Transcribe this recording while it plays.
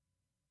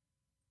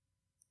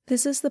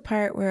This is the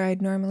part where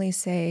I'd normally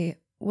say,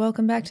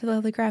 "Welcome back to the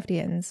Lovely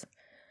Craftians,"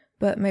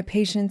 but my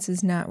patience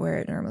is not where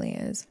it normally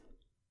is.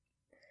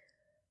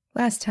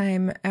 Last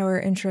time, our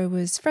intro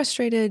was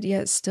frustrated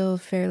yet still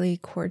fairly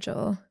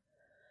cordial.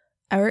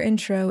 Our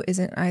intro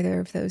isn't either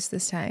of those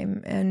this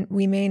time, and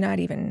we may not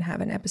even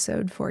have an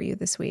episode for you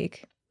this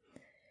week.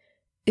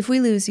 If we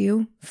lose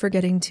you for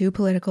getting too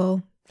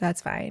political,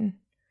 that's fine.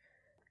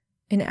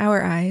 In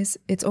our eyes,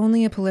 it's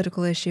only a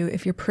political issue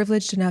if you're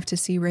privileged enough to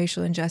see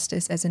racial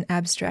injustice as an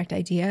abstract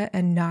idea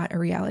and not a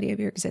reality of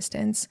your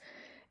existence,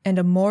 and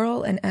a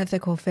moral and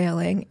ethical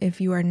failing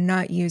if you are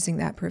not using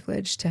that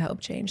privilege to help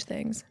change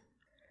things.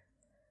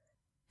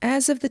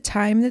 As of the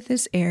time that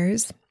this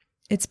airs,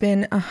 it's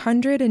been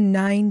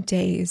 109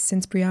 days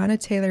since Breonna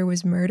Taylor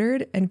was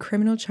murdered, and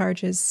criminal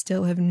charges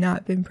still have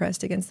not been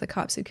pressed against the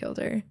cops who killed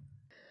her.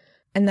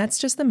 And that's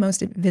just the most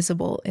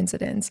visible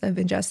incidents of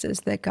injustice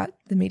that got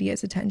the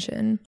media's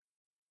attention.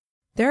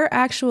 There are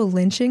actual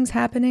lynchings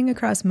happening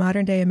across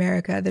modern-day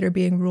America that are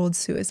being ruled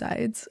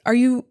suicides. Are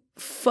you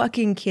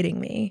fucking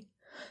kidding me?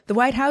 The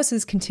White House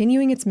is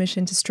continuing its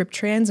mission to strip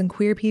trans and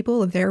queer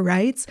people of their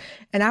rights,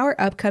 and our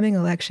upcoming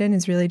election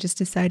is really just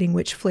deciding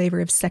which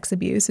flavor of sex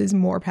abuse is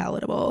more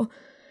palatable.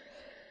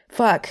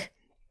 Fuck.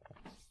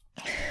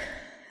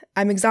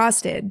 I'm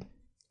exhausted.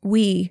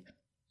 We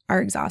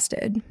are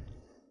exhausted.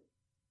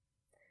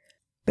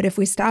 But if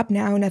we stop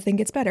now, nothing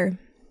gets better.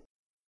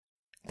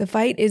 The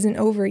fight isn't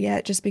over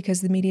yet just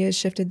because the media has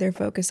shifted their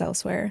focus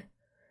elsewhere.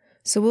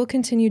 So we'll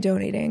continue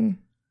donating.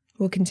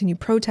 We'll continue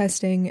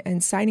protesting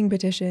and signing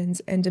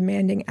petitions and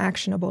demanding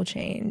actionable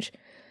change.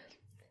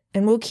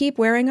 And we'll keep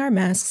wearing our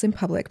masks in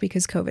public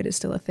because COVID is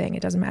still a thing.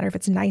 It doesn't matter if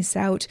it's nice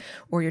out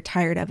or you're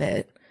tired of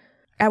it.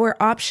 Our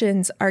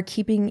options are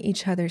keeping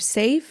each other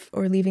safe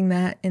or leaving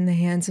that in the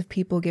hands of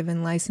people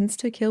given license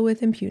to kill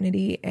with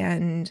impunity,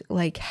 and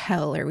like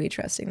hell are we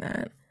trusting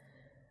that.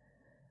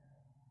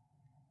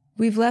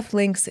 We've left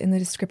links in the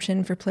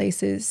description for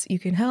places you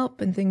can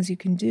help and things you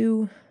can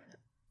do.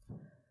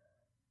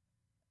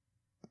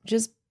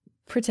 Just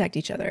protect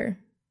each other.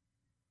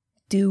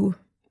 Do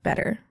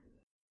better.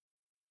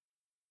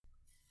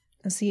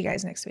 I'll see you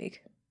guys next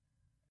week.